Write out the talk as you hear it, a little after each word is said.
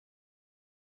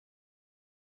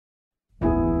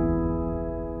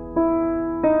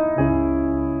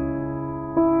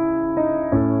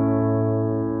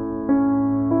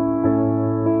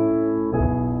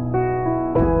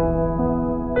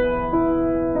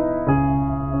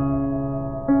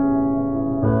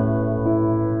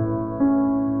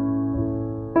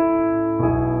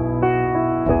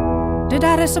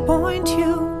disappoint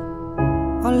you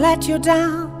or let you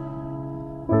down?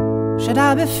 Should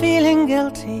I be feeling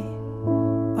guilty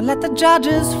or let the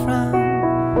judges frown?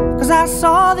 'Cause I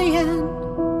saw the end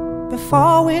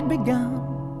before we'd begun.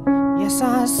 Yes,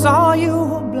 I saw you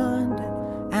were blinded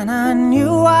and I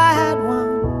knew I had won.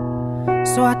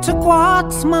 So I took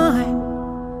what's mine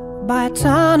by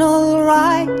eternal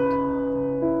right,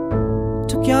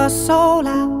 took your soul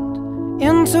out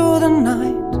into the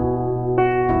night.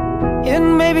 It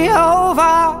may be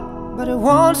over, but it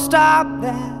won't stop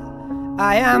there.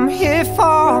 I am here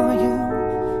for you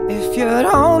if you'd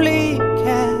only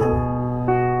care.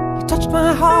 You touched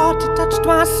my heart, you touched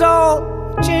my soul,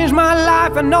 you changed my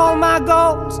life and all my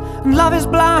goals. And love is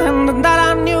blind, and that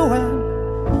I knew when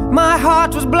my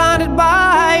heart was blinded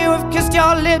by you. Have kissed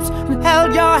your lips and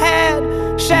held your head,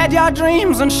 shared your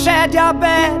dreams and shared your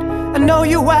bed. I know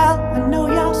you well, I know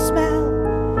your smell,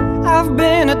 I've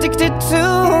been addicted to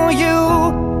you.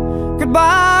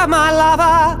 Goodbye, my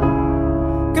lover,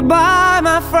 goodbye,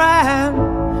 my friend.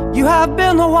 You have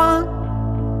been the one,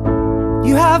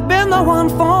 you have been the one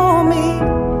for me.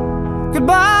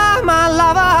 Goodbye, my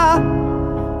lover,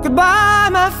 goodbye,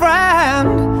 my friend.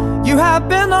 You have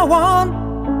been the one,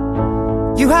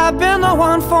 you have been the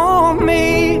one for me.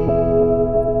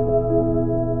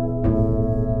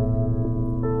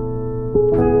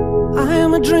 I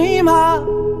am a dreamer,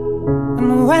 and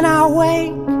when I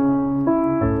wake,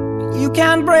 you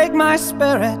can't break my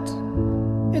spirit.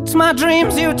 It's my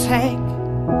dreams you take,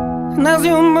 and as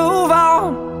you move on,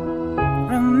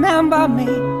 remember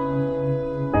me,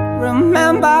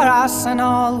 remember us and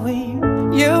all we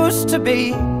used to be.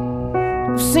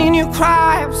 I've seen you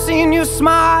cry, I've seen you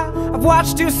smile, I've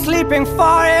watched you sleeping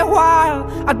for a while.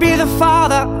 I'd be the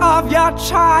father of your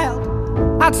child,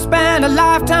 I'd spend a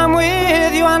lifetime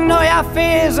with you. I know your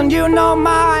fears and you know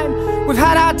mine. We've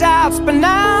had our doubts, but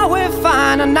now we're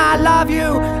fine. And I love you,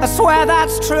 I swear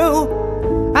that's true.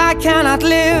 I cannot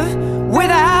live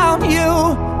without you.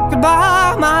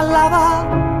 Goodbye, my lover,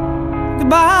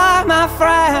 goodbye, my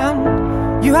friend.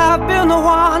 You have been the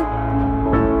one,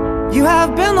 you have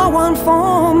been the one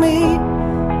for me.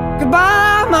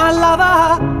 Goodbye, my lover,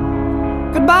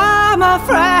 goodbye, my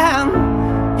friend.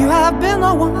 You have been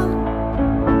the one,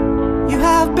 you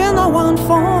have been the one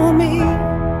for me.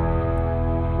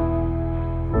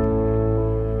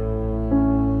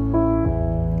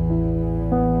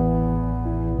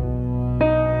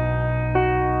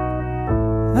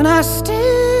 And I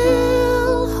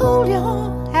still hold your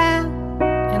hand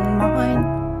in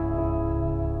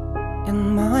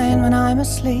mine when I'm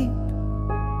asleep.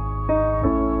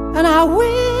 And I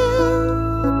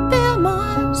will bare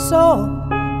my soul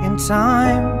in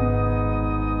time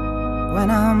when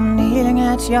I'm kneeling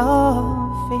at your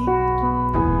feet.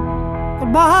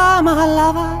 Goodbye, my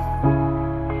lover,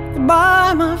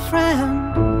 goodbye, my friend.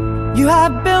 You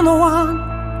have been the one,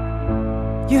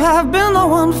 you have been the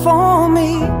one for me.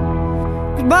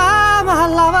 Goodbye, my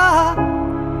lover,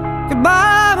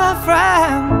 goodbye, my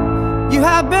friend. You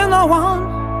have been the one,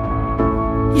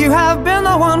 you have been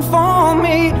the one for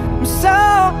me. I'm so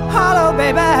hollow,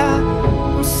 baby,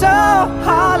 I'm so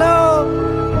hollow.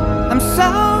 I'm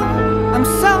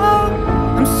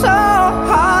so